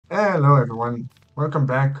Hello, everyone. Welcome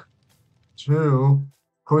back to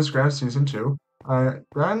cozycraft Season 2. I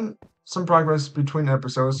ran some progress between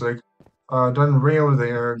episodes, done rail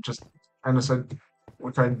there, just kind of said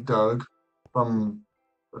what I dug from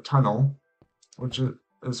the tunnel, which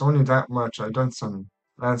is only that much. I done some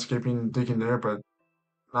landscaping digging there, but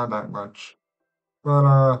not that much.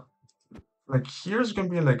 But, here's gonna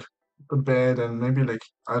be, the bed and maybe,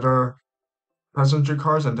 other passenger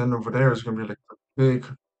cars, and then over there is gonna be, a big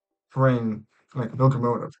train,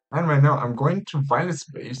 locomotive. And right now, I'm going to Violet's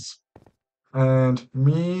base, and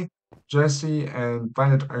me, Jesse, and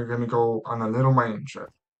Violet are gonna go on a little mining trip.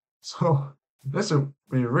 So this will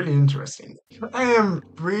be really interesting. I am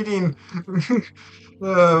breeding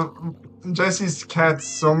uh, Jesse's cat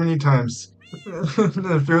so many times.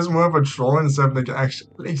 It feels more of a troll instead of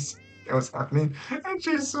actually what's happening. And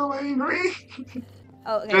she's so angry.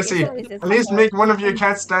 Oh, okay. It's Jesse, always this at least part. make one of your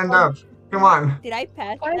cats stand up. Come on. Did I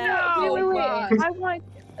pass I that? know. Oh Wait. my.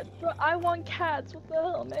 I want cats. What the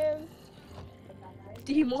hell, man?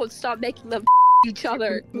 He won't stop making them each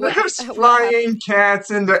other. There's What flying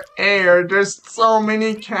cats in the air. There's so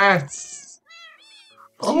many cats.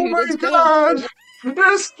 Oh Dude, my it's gonna god!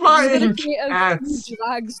 There's it's gonna flying create a cats. huge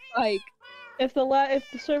lag spike. If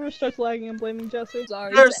the server starts lagging, I'm blaming Jesse.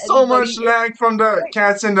 Sorry to There's so much anybody. lag from the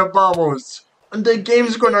cats in the bubbles. And the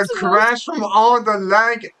game's gonna It's most crash from all the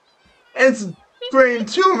lag. It's creating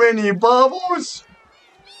too many bubbles.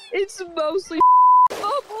 it's mostly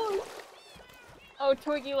bubbles. Oh,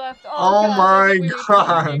 Twiggy left. Oh God, my that's a weird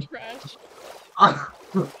god. game crash.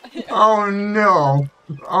 Oh no.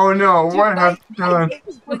 Oh no, Dude, what have I my done? game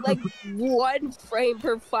is going like 1 frame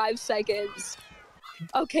per 5 seconds.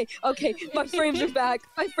 Okay, my frames are back.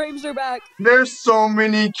 My frames are back. There's so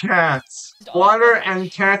many cats. Water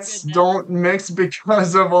and cats don't mix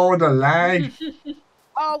because of all the lag.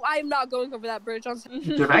 Oh, I'm not going over that bridge.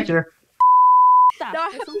 Get back here. Stop. Now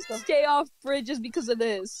I have to stay off bridges because of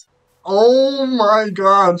this. Oh my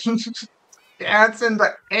god. Cats in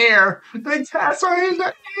the air. The cats are in the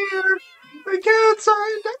air. The cats are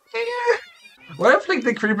in the air. What if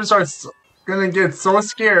the creepers are gonna get so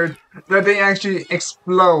scared that they actually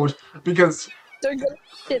explode because They're gonna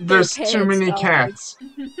shit their there's too pants, many dog. cats?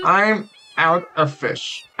 I'm out of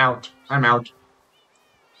fish. Out. I'm out.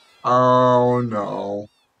 Oh no.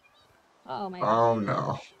 Oh my god. Oh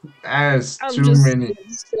no. That is I'm too just many.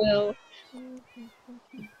 still.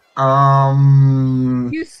 Um,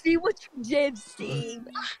 You see what you did, Steve?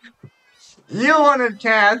 you wanted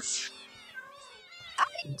cats. I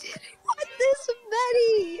didn't want this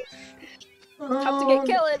many. Have to get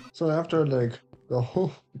killed. So after the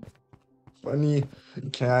whole funny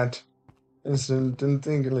cat incident, didn't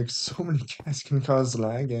think so many cats can cause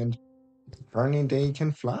lag, and apparently they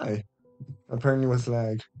can fly. Apparently with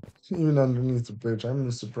lag, even underneath the bridge. I'm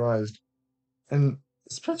really surprised, and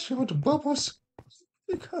especially with the bubbles,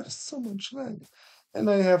 they cause so much lag. And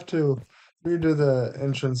I have to redo the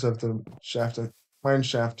entrance of the shaft, mine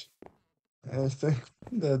shaft. I think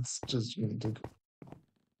that's just gonna take.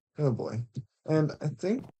 Oh boy. And I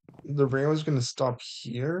think the rail is gonna stop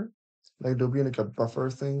here. Like there'll be a buffer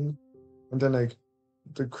thing. And then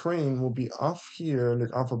the crane will be off here,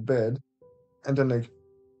 off a bed. And then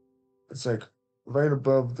it's right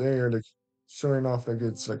above there, showing off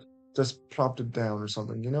it's just plopped it down or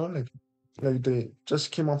something, you know? Like they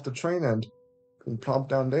just came off the train and plopped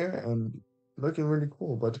down there and looking really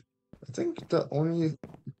cool. But I think the only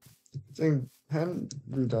thing can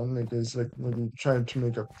be done is maybe try to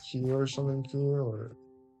make a key or something here or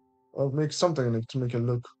make something to make it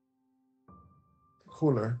look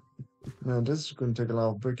cooler. Man, this is going to take a lot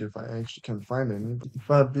of brick if I actually can find any.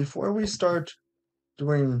 But before we start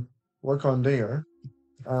doing work on there,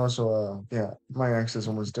 I also yeah, my axe is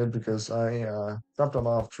almost dead because I dropped a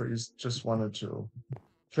lot of trees. Just wanted to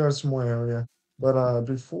clear some more area. But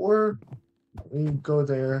before we go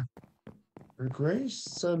there, Grace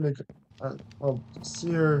said well,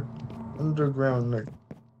 see her underground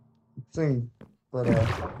thing, but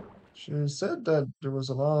she said that there was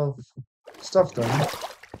a lot of stuff done,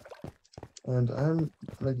 and I'm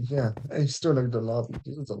yeah, I still like the lot.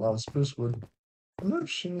 There's a lot of spruce wood. I wonder if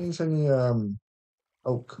she needs any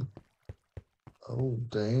oak. Oh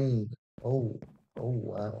dang! Oh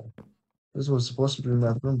wow! This was supposed to be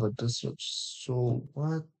my room, but this was so.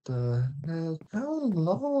 What the heck? How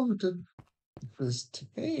long did this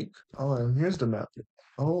take? Oh, and here's the map.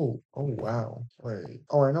 Oh wow! Wait.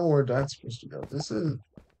 Oh, I know where that's supposed to go. This is.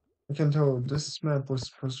 I can tell this map was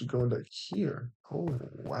supposed to go here. Oh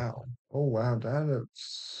wow. Oh wow, that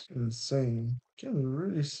is insane. Can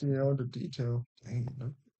really see all the detail. Dang,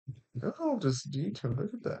 look at all this detail.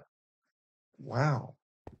 Look at that. Wow.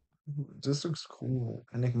 This looks cool.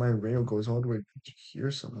 And like my rail goes all the way to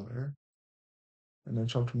here somewhere. And I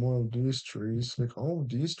chopped more of these trees. Like all of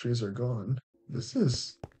these trees are gone. This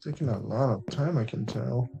is taking a lot of time, I can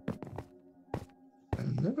tell.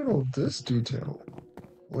 And look at all this detail.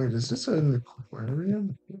 Wait, is this an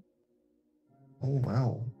aquarium? Oh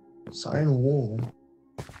wow. Side wall.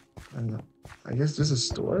 And I guess this is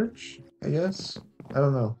storage? I guess? I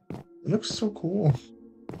don't know. It looks so cool.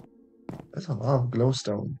 That's a lot of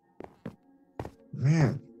glowstone.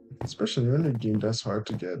 Man, especially in the game, that's hard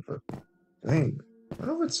to get, but dang. I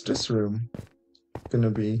wonder what's this room gonna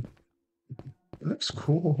be. It looks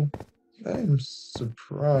cool. I'm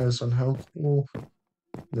surprised on how cool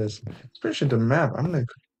this, especially the map. I'm like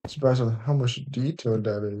surprised on how much detail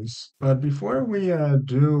that is. But before we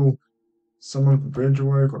do some of the bridge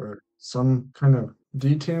work or some kind of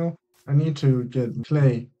detail, I need to get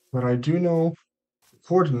clay. But I do know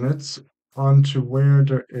coordinates onto where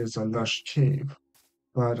there is a lush cave.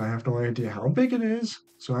 But I have no idea how big it is,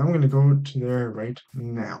 so I'm gonna go to there right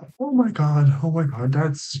now. Oh my god,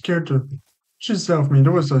 that scared the shit out of me.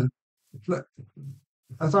 There was a...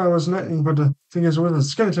 I thought it was nothing, but the thing is, it was a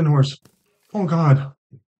skeleton horse. Oh god.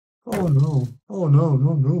 Oh no. Oh no,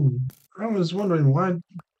 no, no. I was wondering why...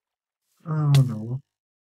 Oh no.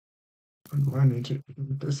 I need to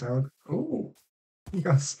get this out. Oh, he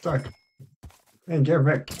got stuck. Hey, get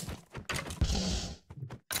wrecked.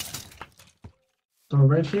 So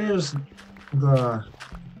right here's the...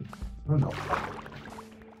 Oh no.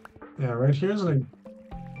 Yeah, right here's like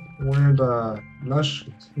where the lush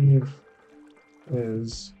cave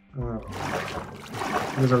is.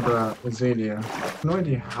 Because of the azalea. I have no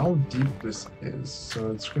idea how deep this is,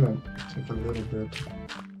 so it's gonna take a little bit.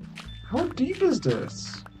 How deep is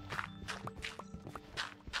this?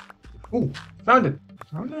 Oh, found it!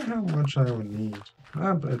 I wonder how much I would need.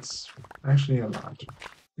 But it's actually a lot.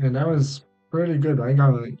 And that was pretty good. I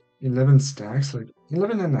got like 11 stacks, like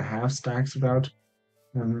 11 and a half stacks about.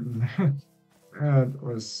 And that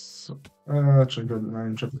was such a good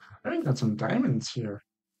round trip. I got some diamonds here.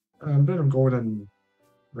 A bit of gold and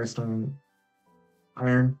redstone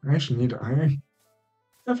iron. I actually need iron.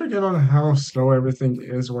 I forget on how slow everything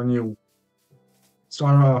is when you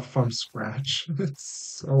start off from scratch.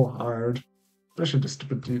 It's so hard. Especially the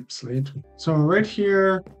stupid deep slate. So right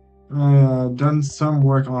here, I done some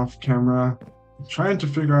work off camera, trying to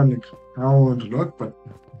figure out like how it would look, but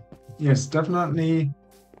yes, definitely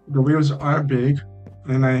the wheels are big,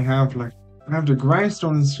 and I have the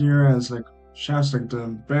grindstones here as like shafts, like the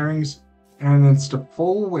bearings, and it's the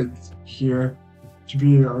full width here to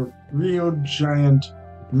be a real giant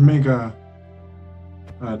mega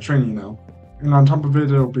train, you know. And on top of it,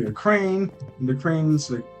 it'll be a crane, and the crane's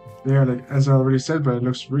like there, like as I already said, but it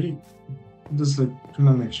looks really just like kind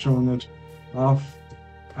of like showing it off.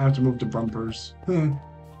 I have to move the bumpers. And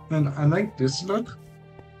I like this look,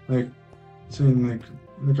 like seeing like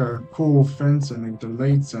a cool fence and like the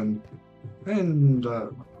lights and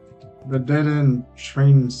the dead end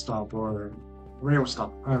train stop or rail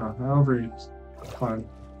stop. I don't know, however it's called.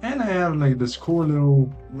 And I have like this cool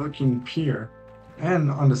little looking pier,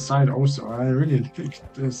 and on the side also. I really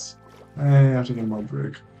like this. I have to get more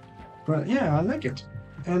brick. But yeah, I like it.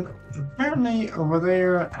 And apparently over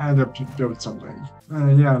there, Adam built something.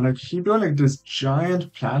 Yeah, like he built like this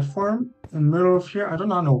giant platform in the middle of here. I do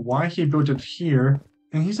not know why he built it here.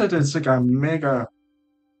 And he said it's like a mega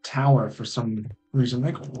tower for some reason.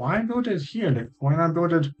 Like, why build it here? Like, why not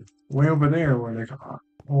build it way over there or like,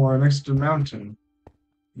 or next to the mountain?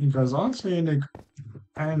 Because honestly, like,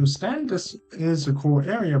 I understand this is a cool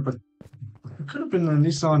area, but it could have been at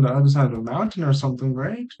least on the other side of the mountain or something,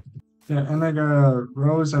 right? Yeah, and like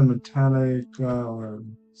Rose and Metallic or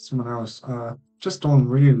someone else just don't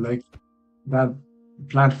really like that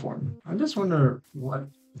platform. I just wonder what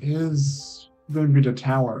is going to be the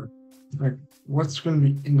tower. Like, what's going to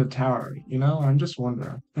be in the tower, you know? I'm just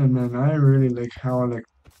wondering. And then I really like how like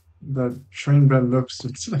the train bed looks.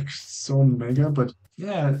 It's like so mega, but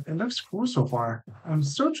yeah, it looks cool so far. I'm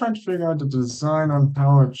still trying to figure out the design on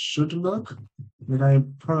how it should look. Like I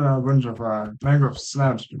put out a bunch of mangrove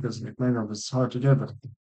slabs because like mangrove is hard to get, but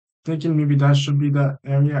thinking maybe that should be the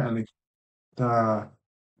area and like the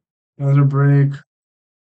other brick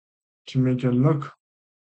to make it look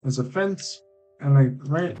as a fence, and like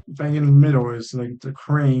right bang in the middle is like the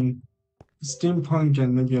crane, steampunk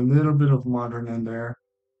and maybe a little bit of modern in there,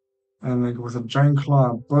 and like with a giant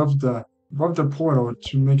claw above the portal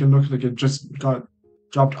to make it look like it just got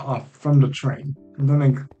dropped off from the train. And then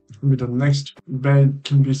like maybe the next bed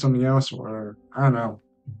can be something else, or I don't know.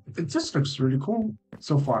 it just looks really cool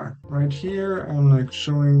so far. Right here, I'm like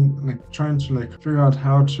showing, like trying to like figure out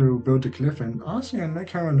how to build the cliff, and honestly, I like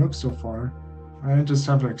how it looks so far. I just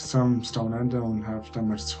have like some stone. I don't have that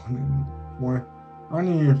much stone anymore. I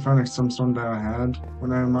only found like some stone that I had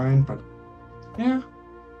when I mined, but yeah,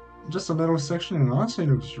 just a little section, and honestly, it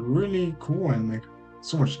looks really cool and like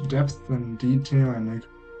so much depth and detail, and like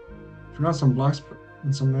forgot some blocks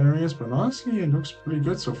in some areas, but honestly, it looks pretty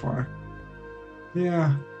good so far.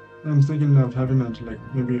 Yeah, I'm thinking of having it like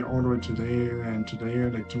maybe all the way to there and to there,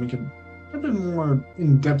 like to make it a bit more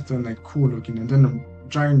in depth and like cool looking, and then a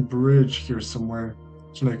giant bridge here somewhere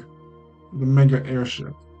to like the mega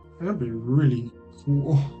airship. That'd be really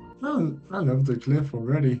cool. I love the cliff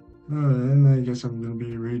already. And I guess I'm gonna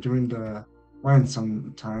be redoing the mine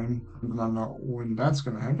sometime. I don't know when that's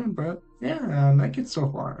gonna happen, but yeah, I like it so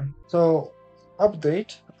far. So,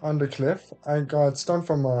 update on the cliff. I got stone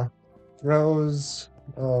from a Rose,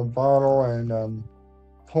 Bottle, and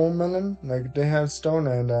Pullmelon. Like they have stone,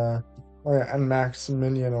 and oh yeah, and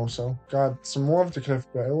Maximilian also got some more of the cliff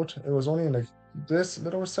built. It was only like this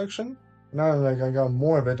little section. Now like I got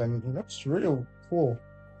more of it, and it looks really cool.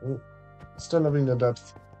 Still loving the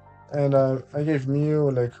depth. And I gave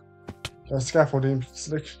Mew like a scaffolding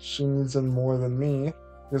because like she needs it more than me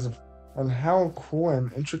because of and how cool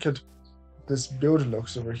and intricate this build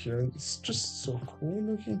looks over here. It's just so cool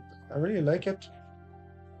looking. I really like it.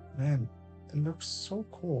 Man, it looks so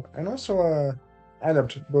cool. And also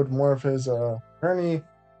Adept built more of his apparently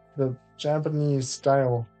the Japanese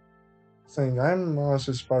style thing. I'm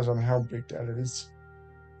honestly surprised on how big that is.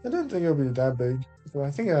 I didn't think it would be that big, but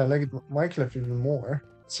I think I like my cliff even more.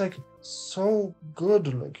 It's like so good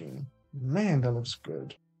looking. Man, that looks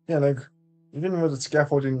good. Yeah, like even with the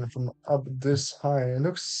scaffolding from up this high, it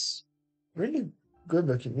looks really good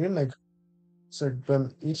looking. Even like it's like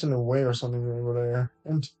been eaten away or something over there.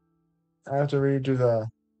 And I have to redo the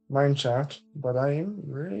mine shaft, but I am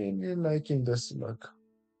really liking this look.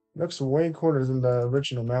 Looks way cooler than the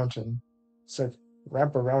original mountain. It's like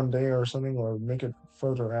wrap around there or something, or make it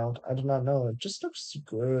further out. I do not know. It just looks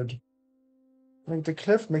good. Like the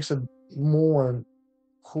cliff makes it more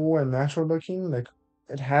cool and natural looking. Like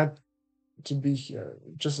it had to be here.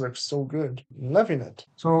 It just looks so good. Loving it.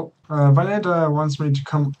 So Violet wants me to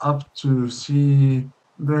come up to see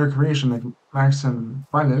their creation, like Max and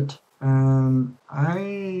Violet. And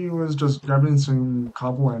I was just grabbing some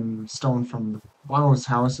cobble and stone from Wild's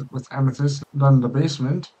house with Amethyst down in the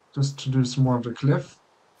basement, just to do some more of the cliff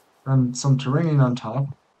and some terrain on top.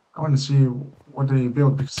 I want to see what they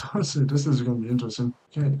build because honestly, this is going to be interesting.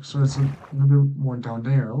 Okay, so it's a little bit more down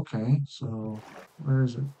there. Okay, so where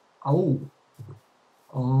is it? Oh,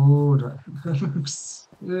 oh, that, that looks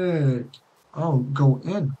sick. Oh, go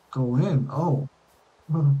in, go in. Oh,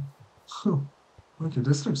 okay,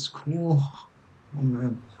 this looks cool. Oh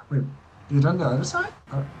man, wait, you done the other side?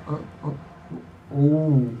 Oh,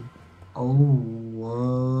 oh,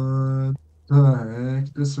 what the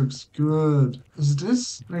heck? This looks good. Is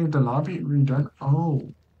this like the lobby redone? Oh,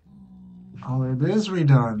 oh, it is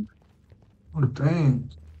redone. Oh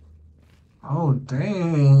dang. Oh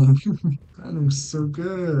dang. That looks so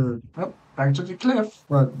good. Well, back to the cliff.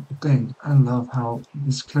 But dang, I love how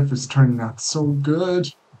this cliff is turning out so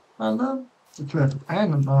good. I love the cliff.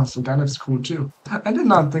 And also, that looks cool too. I did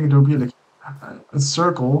not think it would be like a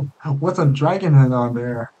circle with a dragon head on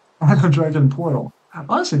there and a dragon portal.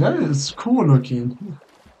 Honestly, that is cool looking.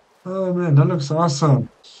 Oh man, that looks awesome.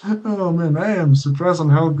 Oh man, I am surprised on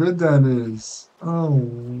how good that is. Oh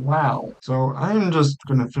wow. So I'm just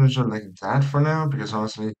gonna finish it like that for now because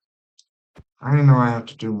honestly, I know I have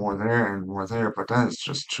to do more there and more there, but that is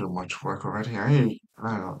just too much work already. I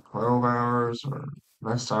don't know, 12 hours or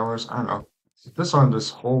less hours. I don't know. This on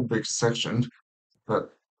this whole big section,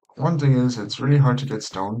 but one thing is it's really hard to get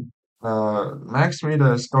stone. Max made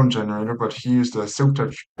a stone generator, but he used a silk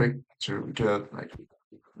touch pick to get like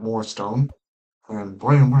more stone. And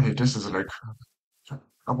boy oh boy, this is like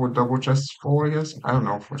double chests full, I guess. I don't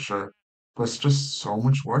know for sure. But it's just so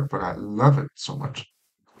much work, but I love it so much.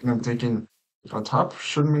 And I'm thinking on top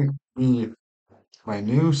shouldn't be my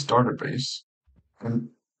new starter base. And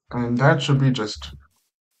and that should be just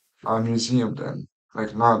a museum then.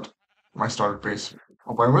 Like not my starter base.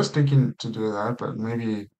 Oh, but I was thinking to do that, but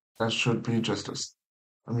maybe that should be just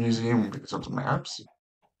a museum because of the maps.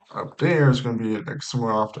 Up there is gonna be like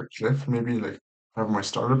somewhere off the cliff, maybe like have my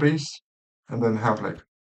starter base and then have like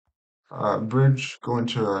bridge, go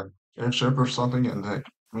into a airship or something, and like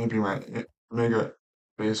maybe my mega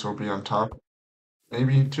base will be on top.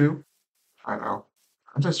 Maybe too. I don't know.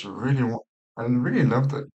 I just really want. I really love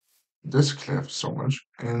this cliff so much,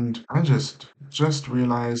 and I just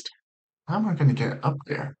realized how am I gonna get up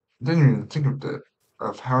there? Didn't even think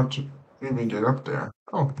of how to even get up there.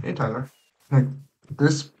 Oh, hey Tyler. Like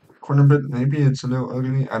this corner bit, maybe it's a little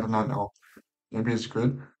ugly. I do not know. Maybe it's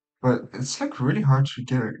good, but it's like really hard to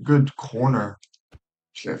get a good corner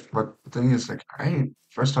cliff. But the thing is, like I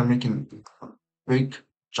first time making a big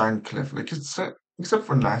giant cliff. Like it's except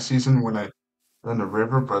for last season when I done the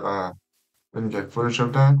river, but didn't get footage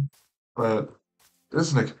of that. But this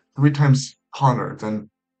is like 3 times taller than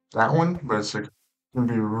that one, but it's like gonna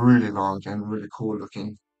be really long and really cool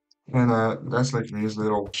looking. And that's like his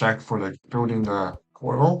little shack for like building the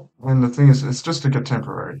portal. And the thing is, it's just like a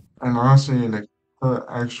temporary. And honestly, like the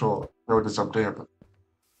actual build is up there, but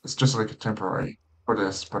it's just like a temporary for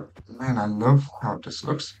this. But man, I love how this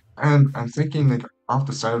looks. And I'm thinking like off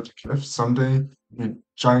the side of the cliff someday, the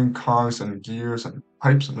giant cogs and gears and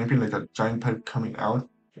pipes, and maybe like a giant pipe coming out,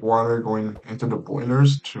 water going into the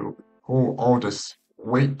boilers to hold all this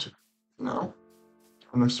weight, you know?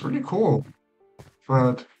 It looks really cool.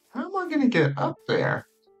 But how am I gonna get up there?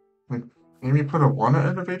 Like maybe put a water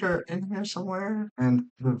elevator in here somewhere? And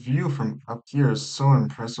the view from up here is so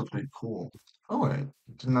impressively cool. Oh, I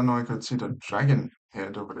did not know I could see the dragon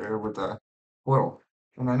head over there with the well.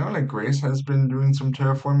 And I know like Grace has been doing some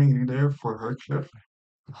terraforming there for her cliff.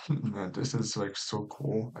 Man, this is like so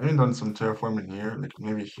cool. I even done some terraforming here. Like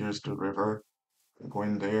maybe here's the river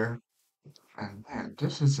going there. And man,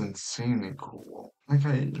 this is insanely cool. Like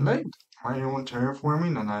I like my own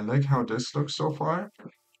terraforming and I like how this looks so far.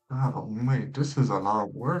 Oh mate, this is a lot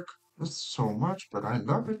of work. It's so much, but I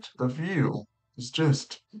love it. The view is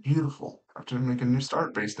just beautiful. I have to make a new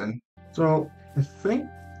starter base then. So I think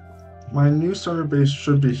my new starter base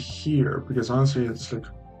should be here because honestly it's like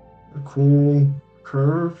a cool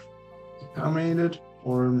curve I made it.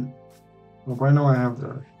 Or well by now I have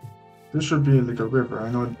this should be like a river.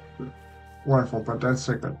 I know waterfall, but that's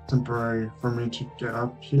like a temporary for me to get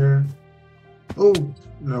up here. Oh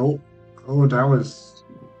no. Oh that was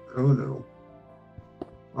oh no.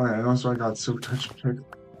 Oh yeah, and also I got silk touch pick.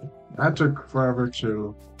 That took forever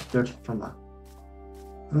to get from a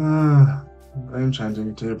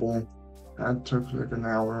enchanting table. That took like an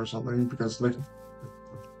hour or something because like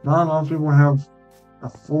not a lot of people have a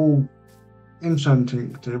full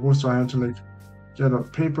enchanting table, so I had to like get a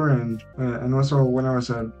paper and also when I was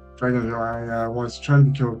at Dragon I was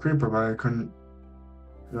trying to kill a creeper but I couldn't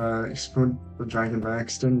explode the dragon by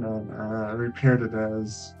accident and I repaired it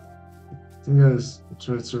as I think as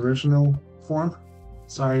to its original form.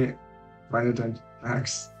 Sorry, I didn't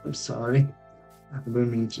axe. I'm sorry. I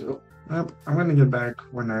didn't mean to. Yep, I'm gonna get back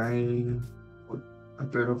when I put a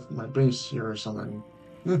bit of my base here or something.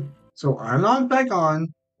 So I'm not back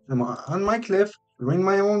on. I'm on my cliff, doing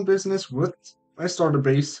my own business with my starter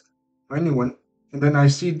base, my new one, and then I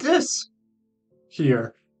see this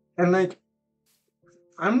here, and like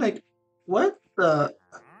I'm like, what the?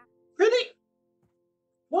 Really?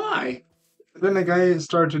 Why? Then the guy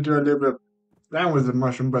started to do a little bit. That was a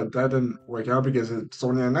mushroom, but that didn't work out because it's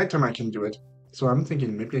only at nighttime I can do it. So I'm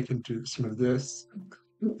thinking maybe I can do some of this.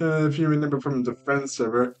 If you remember from the friends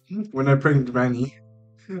server, when I pranked Granny,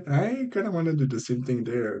 I kind of want to do the same thing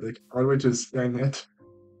there, like all the way to Skynet.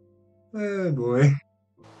 Oh boy.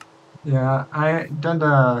 Yeah, I done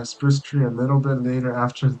the spruce tree a little bit later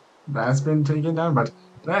after that's been taken down, but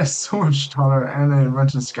that's so much taller and I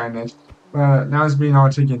went to Skynet. But now it's being all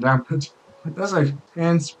taken down, but that's like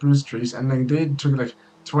 10 spruce trees and like they took like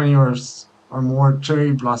 20 or more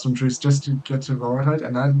cherry blossom trees just to get to lower height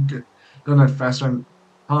and I'd get done it faster and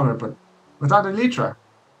taller, but without Elytra.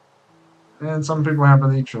 And some people have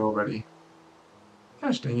Elytra already.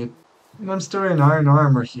 Gosh dang it. And I'm still in iron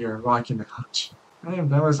armor here, rocking it out. Hey,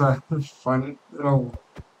 that was a fun little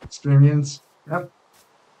experience. Yep.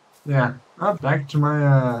 Yeah. Back to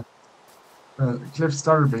my cliff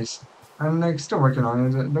starter base. I'm like still working on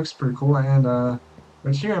it. It looks pretty cool. And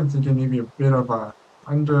but here I'm thinking maybe a bit of a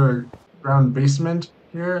underground basement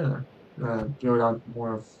here. Build out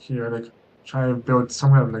more of here. Like try to build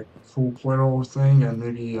some kind of like full portal thing and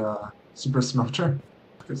maybe super smelter.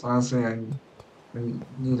 Because honestly, I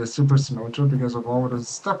need a super smelter because of all the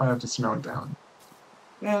stuff I have to smelt down.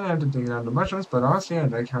 And I have to dig down the mushrooms, but honestly, I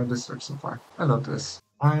like how this looks so far. I love this.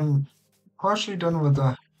 I'm partially done with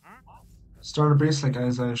the starter base, like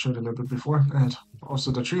as I showed a little bit before, and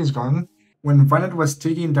also the tree is gone. When Violet was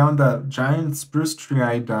taking down the giant spruce tree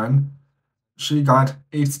I done, she got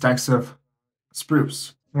 8 stacks of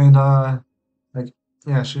spruce. And like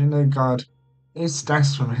yeah, she like got 8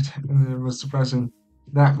 stacks from it, and it was surprising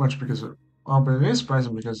that much because but it is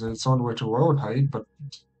surprising because it's all the way to world height, but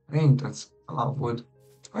dang, that's a lot of wood.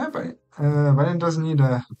 Yeah, but it doesn't need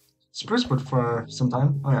a spruce wood for some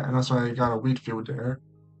time. Oh yeah, and also I got a wheat field there.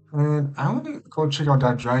 And I want to go check out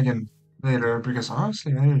that dragon later because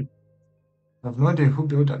honestly, I have no idea who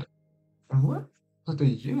built that. And what did they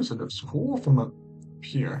use? It looks cool from up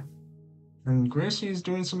here. And Gracie is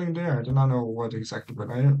doing something there. I do not know what exactly, but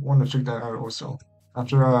I want to check that out also.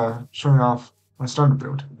 After showing off my starter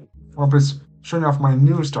build. Or if it's showing off my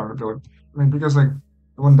new starter build. I mean, because like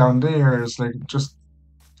the one down there is like just,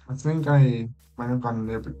 I think I might have gone a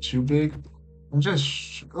little bit too big. I just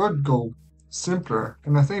should go simpler.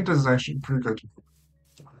 And I think this is actually pretty good.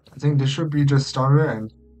 I think this should be just starter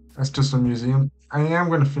and that's just a museum. I am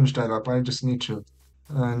going to finish that up. I just need to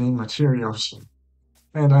need materials.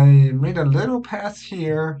 And I made a little path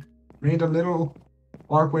here, made a little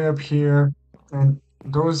walkway up here, and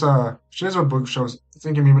those chisel bookshelves,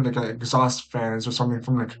 thinking maybe like exhaust fans or something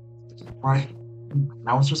from like my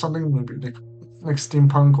house or something, maybe like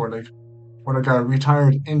steampunk or like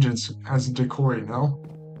retired engines as decor, you know?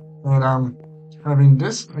 And having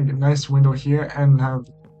this like a nice window here and have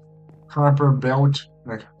copper belt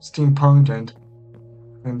like steampunk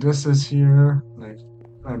and this is here like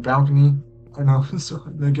my balcony. I know, so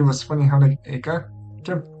like it was funny how like Aka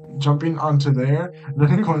kept jumping onto there,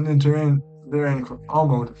 then going into there in all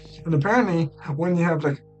mode. And apparently, when you have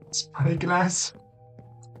like spyglass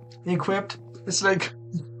equipped, it's like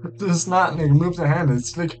does not like move the hand.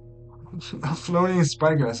 It's like a floating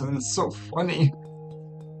spyglass, and it's so funny.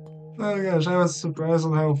 Oh gosh, I was surprised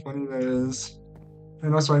on how funny that is.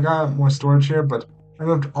 And also, I got more storage here, but I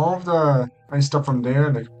moved all of the my stuff from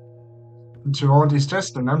there like to all these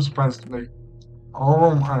chests, and I'm surprised like all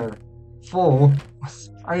of them are full with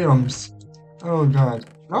items. Oh god.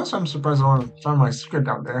 And also, I'm surprised I found my secret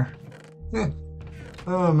down there.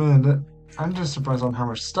 Oh man, I'm just surprised on how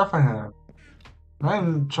much stuff I have.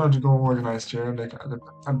 I'm trying to go organized here, like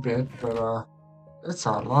a bit, but it's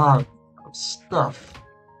a lot of stuff.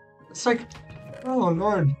 It's like, oh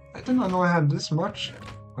lord, I did not know I had this much.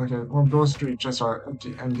 Okay, well those three chests are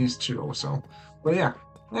empty, and these two also. But yeah,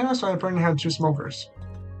 and also I apparently had 2 smokers.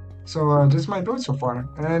 So this is my build so far,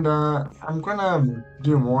 and I'm gonna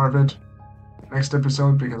do more of it next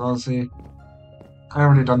episode because honestly, I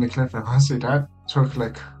already done the cliff, and honestly that took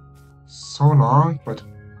like so long, but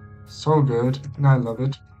so good, and I love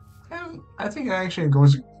it. And I think it actually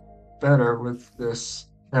goes better with this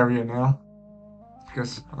area now.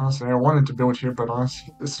 Because honestly, I wanted to build here, but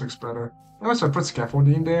honestly, this looks better. I also put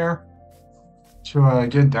scaffolding there to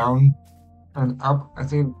get down and up. I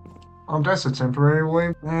think that's a temporary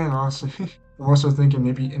way. And honestly, I'm also thinking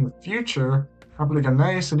maybe in the future, have like a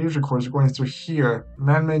nice illusion course going through here,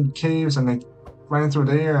 man-made caves, and like flying through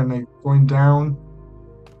there and like going down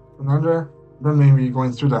and under. Then maybe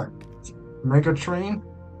going through the mega train.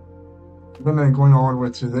 Then like going all the way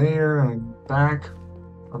to there and back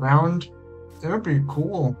around. It would be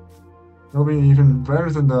cool. It'll be even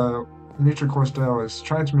better than the nature course that I was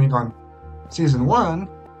trying to make on season 1.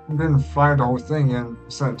 I didn't fly the whole thing in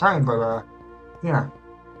a set time, but yeah.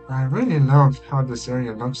 I really love how this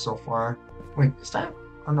area looks so far. Wait, is that?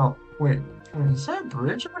 Oh no, wait. Is that a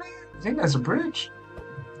bridge over there? I think that's a bridge.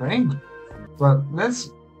 Dang. But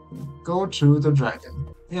let's go to the dragon.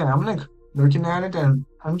 Yeah, I'm like looking at it and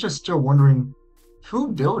I'm just still wondering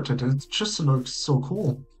who built it. It just looks so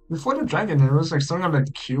cool. Before the dragon, it was like something like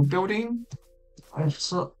the cube building. I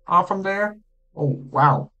saw from there. Oh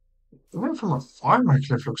wow. Even from afar, my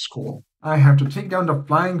cliff looks cool. I have to take down the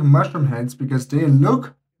flying mushroom heads because they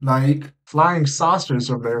look like flying saucers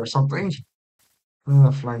over there or something.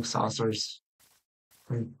 Flying saucers.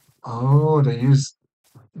 Wait. Oh, they use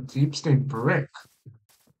deep state brick.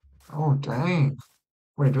 Oh dang.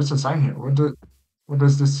 Wait, there's a sign here. What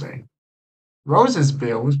does this say? Rose's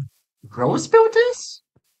build. Rose built this?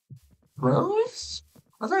 Rose?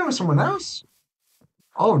 I thought it was someone else.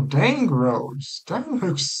 Oh, dang, Rose. That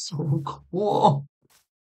looks so cool.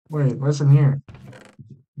 Wait, what's in here?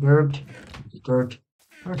 Dirt. Dirt.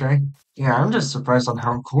 Okay. Yeah, I'm just surprised on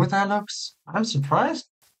how cool that looks. I'm surprised.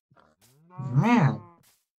 Man,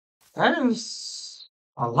 that is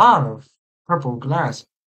a lot of purple glass.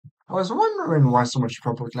 I was wondering why so much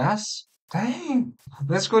purple glass. Dang.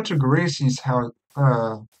 Let's go to Gracie's house,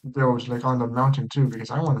 build, like on the mountain too,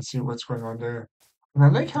 because I want to see what's going on there. And I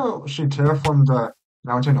like how she terraformed the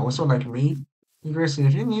mountain also like me. Hey, Gracie,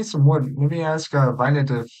 if you need some wood, maybe ask Violet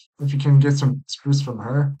if you can get some spruce from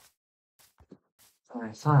her.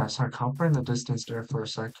 I thought I saw copper in the distance there for a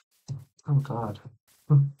sec. Oh god.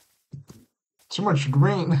 Too much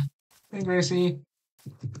green. Hey Gracie.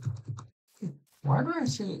 Why do I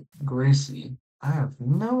say Gracie? I have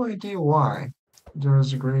no idea why.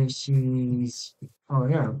 There's Gracie's. Oh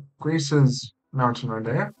yeah, Grace's mountain right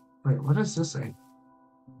there. Wait, what does this say?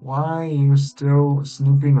 Why are you still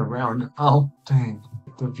snooping around? Oh, dang.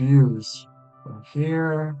 The views. From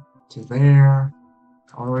here to there,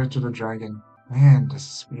 all the way to the dragon. Man, this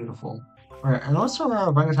is beautiful. Alright, and also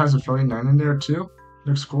Violet has a floating nine in there too.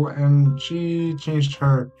 Looks cool, and she changed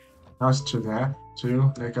her house to that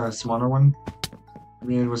too, like a smaller one. I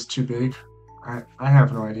mean, it was too big. I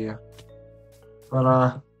have no idea.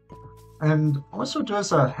 But and also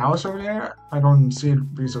there's a house over there. I don't see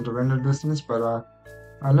it because of the render distance, but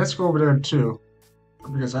let's go over there too.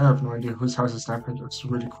 Because I have no idea whose house is that, but it's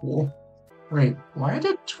really cool. Wait, why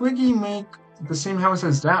did Twiggy make the same house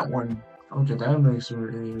as that one? Okay, that makes me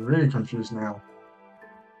really confused now.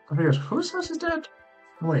 I figured, whose house is that?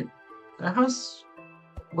 Wait, that house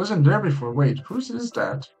wasn't there before. Wait, whose is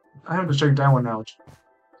that? I have to check that one out.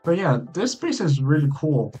 But yeah, this space is really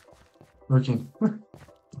cool looking.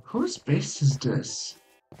 Whose base is this?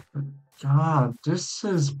 God, this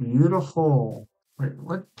is beautiful. Wait,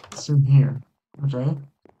 what's in here? Okay.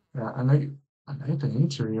 Yeah, I like the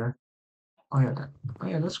interior. Oh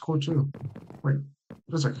yeah, that's cool too. Wait,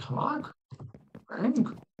 there's a clock? Dang.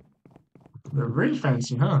 They're really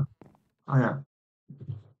fancy, huh? Oh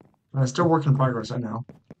yeah. Still work in progress, I know.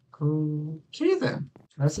 Okay then.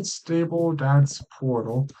 That's a stable, that's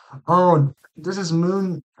portal. Oh, this is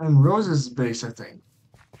Moon and Rose's base, I think.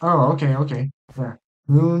 Oh, okay. Yeah.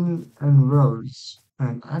 Moon and Rose.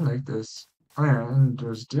 And I like this. Oh yeah, and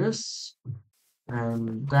there's this.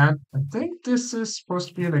 And that, I think this is supposed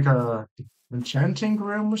to be like a enchanting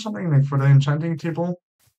room or something, like for the enchanting table.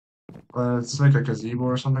 But it's like a gazebo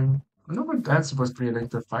or something. I don't know what that's supposed to be, like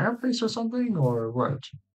the fireplace or something, or what?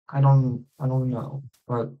 I don't know.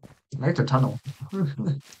 But I like the tunnel.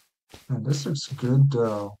 And this looks good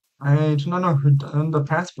though. I do not know who done the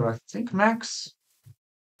path, but I think Max.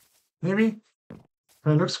 Maybe?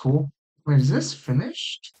 But it looks cool. Wait, is this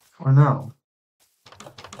finished? Or no?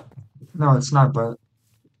 No, it's not, but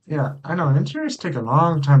yeah, I know. Interiors take a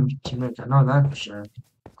long time to make. I know that for sure.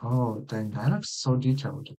 Oh, dang, that looks so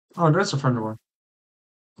detailed. Oh, there's a front door.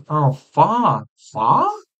 Oh, fa? Fa?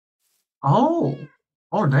 Oh.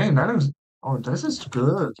 Oh, dang, that is. Oh, this is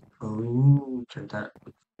good. Oh, okay, that.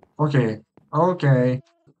 Okay, okay,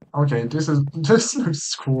 okay, this is. This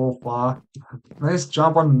looks cool, fa. Nice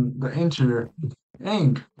job on the interior.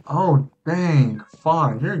 Dang. Oh, dang.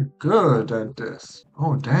 Fa, you're good at this.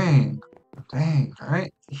 Oh, dang. Dang,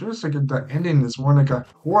 alright. It feels like the ending is more like a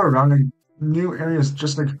war around like new areas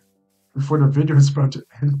just like before the video is about to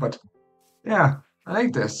end, but yeah, I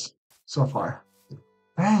like this so far.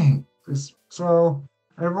 Dang. So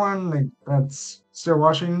everyone like that's still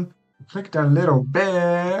watching, click that little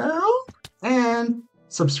bell and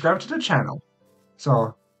subscribe to the channel.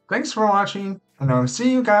 So thanks for watching, and I'll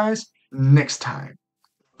see you guys next time.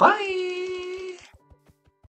 Bye!